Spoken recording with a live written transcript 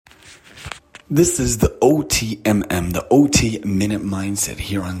This is the OTMM, the OT Minute Mindset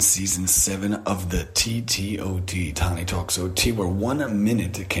here on Season 7 of the TTOT, Tani Talks OT, where 1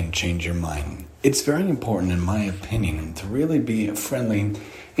 minute can change your mind. It's very important, in my opinion, to really be friendly,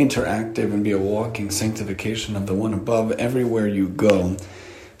 interactive, and be a walking sanctification of the one above everywhere you go,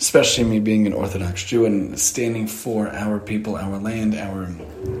 especially me being an Orthodox Jew and standing for our people, our land, our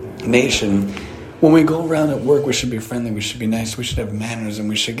nation. When we go around at work, we should be friendly, we should be nice, we should have manners, and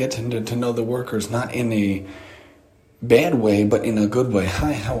we should get to know the workers, not in a bad way, but in a good way.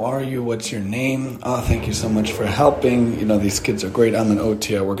 Hi, how are you? What's your name? Oh, thank you so much for helping. You know, these kids are great. I'm an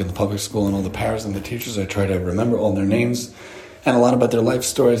OT. I work in the public school, and all the parents and the teachers, I try to remember all their names and a lot about their life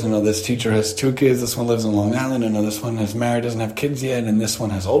stories. I know this teacher has 2 kids. This one lives in Long Island. I know this one is married, doesn't have kids yet, and this one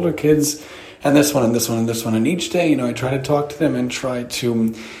has older kids. And this one, and this one, and this one. And each day, I try to talk to them and try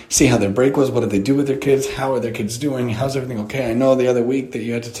to see how their break was. What did they do with their kids? How are their kids doing? How's everything okay? I know the other week that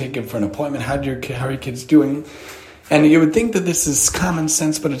you had to take them for an appointment. How are your kids doing? And you would think that this is common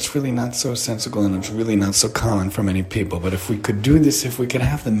sense, but it's really not so sensible, and it's really not so common for many people. But if we could do this, if we could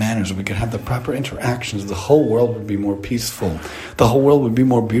have the manners, if we could have the proper interactions, the whole world would be more peaceful. The whole world would be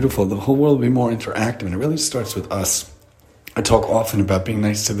more beautiful. The whole world would be more interactive. And it really starts with us. I talk often about being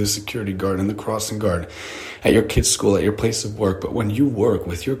nice to the security guard and the crossing guard at your kid's school, at your place of work. But when you work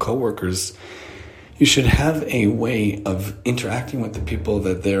with your coworkers, you should have a way of interacting with the people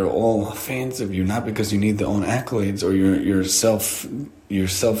that they're all fans of you, not because you need their own accolades or your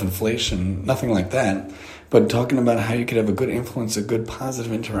self-inflation, nothing like that, but talking about how you could have a good influence, a good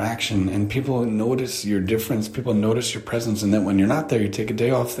positive interaction, and people notice your difference, people notice your presence, and then when you're not there, you take a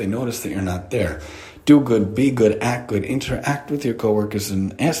day off, they notice that you're not there. Do good, be good, act good, interact with your coworkers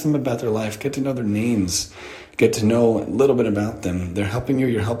and ask them about their life, get to know their names, get to know a little bit about them. They're helping you,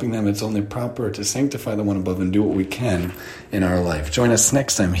 you're helping them. It's only proper to sanctify the one above and do what we can in our life. Join us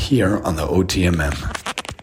next time here on the OTMM.